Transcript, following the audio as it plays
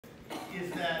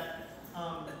is that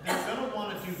they're going to want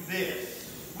to do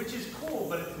this, which is cool,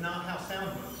 but it's not how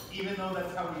sound moves. Even though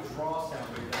that's how we draw sound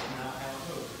waves, that's not how it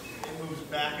moves. It moves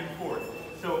back and forth.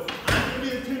 So I'm going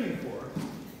to be the tuning fork,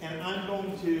 and I'm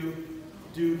going to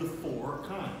do the 4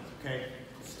 kinds, okay?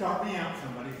 Start me out,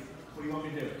 somebody. What do you want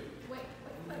me to do? Wait.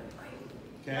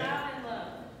 Okay? Loud and low.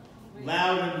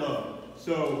 Loud and low.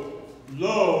 So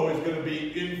low is going to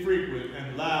be infrequent,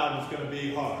 and loud is going to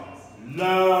be hard.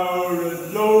 Loud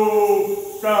and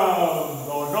low sounds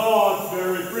are not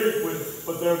very frequent,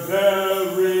 but they're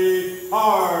very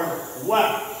hard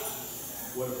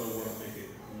wax. What if I want to make it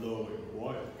low and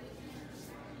quiet?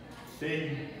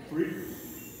 Same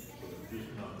frequency, but I'm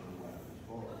just not going to wax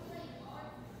as hard.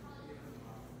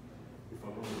 If I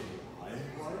want to make it high and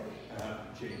quiet, I have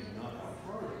to change not how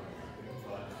hard I'm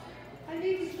but I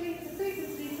need to change the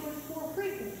frequency so it's more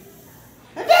frequent.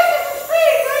 and this is the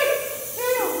speed, right?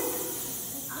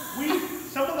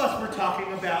 Some of us were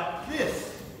talking about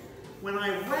this. When I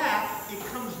whack, it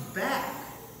comes back.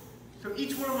 So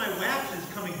each one of my whacks is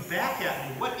coming back at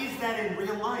me. What is that in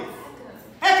real life?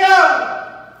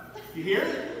 Echo! You hear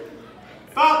it?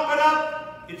 Bop it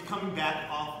up. It's coming back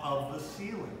off of the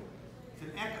ceiling. It's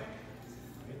an echo.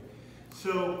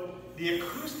 So the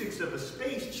acoustics of a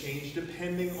space change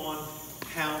depending on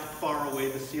how far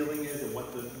away the ceiling is and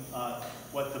what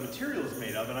the material is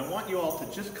made of. And I want you all to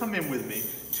just come in with me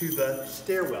to the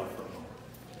stairwell for a moment.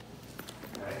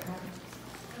 Okay.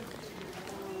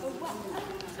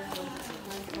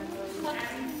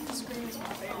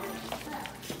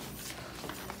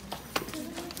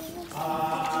 I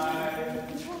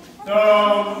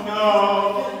don't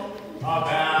know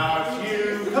about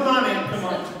you. Come on in, come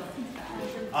on.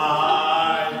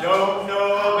 I don't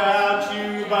know about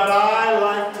you, but I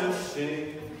like to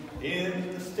sing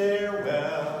in the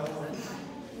stairwell.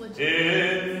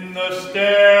 In the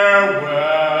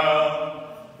stairwell.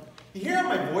 You hear how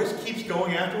my voice keeps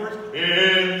going afterwards?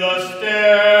 In the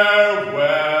stairwell.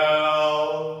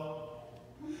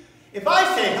 If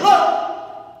I say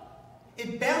hello,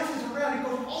 it bounces around. It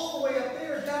goes all the way up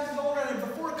there. It bounces all around. And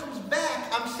before it comes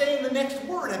back, I'm saying the next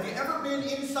word. Have you ever been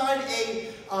inside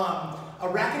a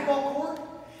racquetball court?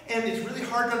 And it's really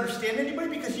hard to understand anybody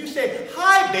because you say,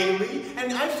 hi, Bailey,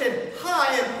 and I've said,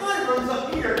 hi, and hi runs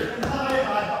up here, and hi,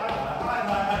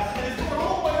 and it's going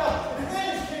all the way up, and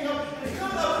then it's getting up, and it's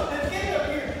coming up, and it's getting up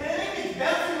here, and then it's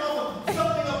bouncing off of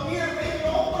something up here, maybe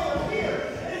all the way up here,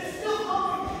 and it's still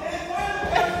coming, and it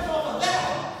finally bounces off of that,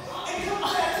 and it comes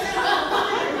back down,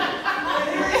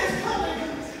 and here it is coming,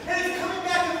 and it's coming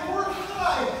back, and the word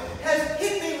hi has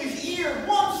hit Bailey's ear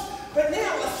once, but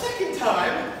now a second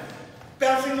time,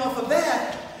 bouncing off of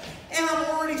that, and I'm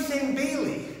already saying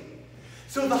Bailey.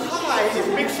 So the high is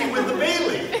mixing with the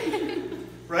Bailey,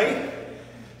 right?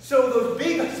 So those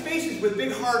big spaces with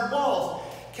big hard walls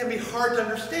can be hard to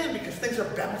understand because things are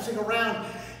bouncing around,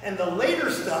 and the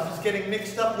later stuff is getting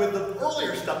mixed up with the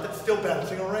earlier stuff that's still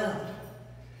bouncing around.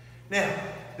 Now,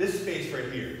 this space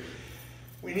right here,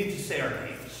 we need to say our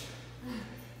names.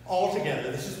 All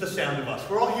together, this is the sound of us.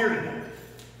 We're all here together.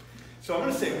 So I'm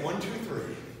going to say 1, 2,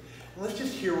 3. Let's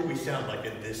just hear what we sound like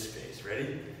in this space.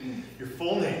 Ready? Your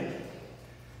full name.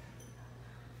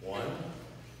 1,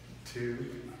 2,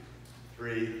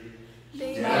 3.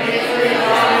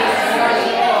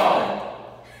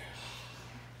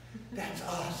 That's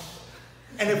us.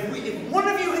 And if one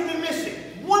of you had been missing,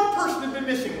 one person had been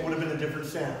missing, it would have been a different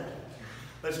sound.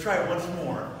 Let's try it once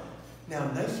more.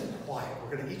 Now, nice and quiet.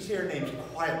 We're going to each say our names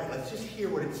quietly. Let's just hear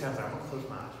what it sounds like. I'm going to close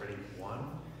my eyes. Ready?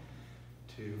 1,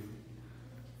 2,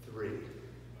 3.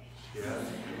 Yeah.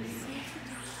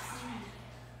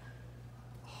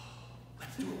 Oh,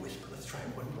 let's do a whisper. Let's try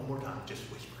it one more time. Just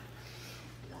whisper.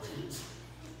 1, 2, 3.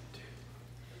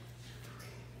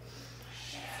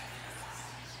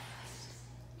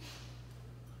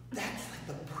 That's like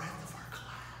the breath of our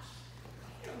class.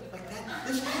 Like that.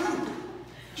 This group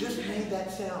just made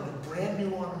that sound, brand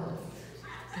new on earth.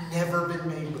 Never been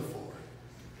made before.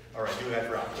 All right, you guys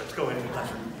rock. Let's go into the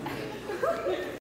classroom.